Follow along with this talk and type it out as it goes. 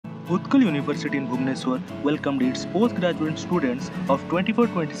Utkal University in Bhubaneswar welcomed its postgraduate students of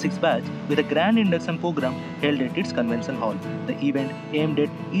 24-26 batch with a grand induction program held at its convention hall. The event aimed at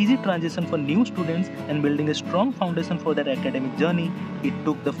easy transition for new students and building a strong foundation for their academic journey. It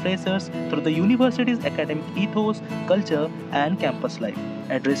took the freshers through the university's academic ethos, culture, and campus life.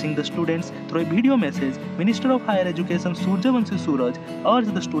 Addressing the students through a video message, Minister of Higher Education Suryabanshi Suraj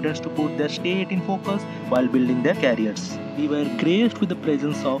urged the students to put their state in focus while building their careers. We were graced with the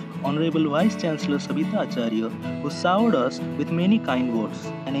presence of Honorable Vice Chancellor Sabita Acharya, who showered us with many kind words.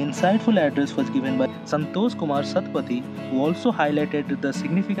 An insightful address was given by Santosh Kumar Satpathy, who also highlighted the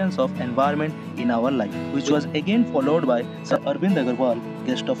significance of environment in our life, which was again followed by Sir Arvind Agarwal,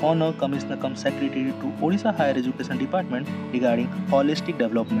 Guest of Honor, Commissioner cum Secretary to Odisha Higher Education Department regarding holistic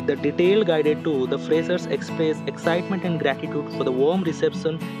development. The detailed guided to the freshers expressed excitement and gratitude for the warm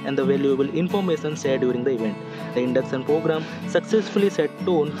reception and the valuable information shared during the event. The induction program successfully set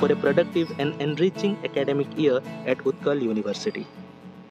tone for a productive and enriching academic year at Utkal University.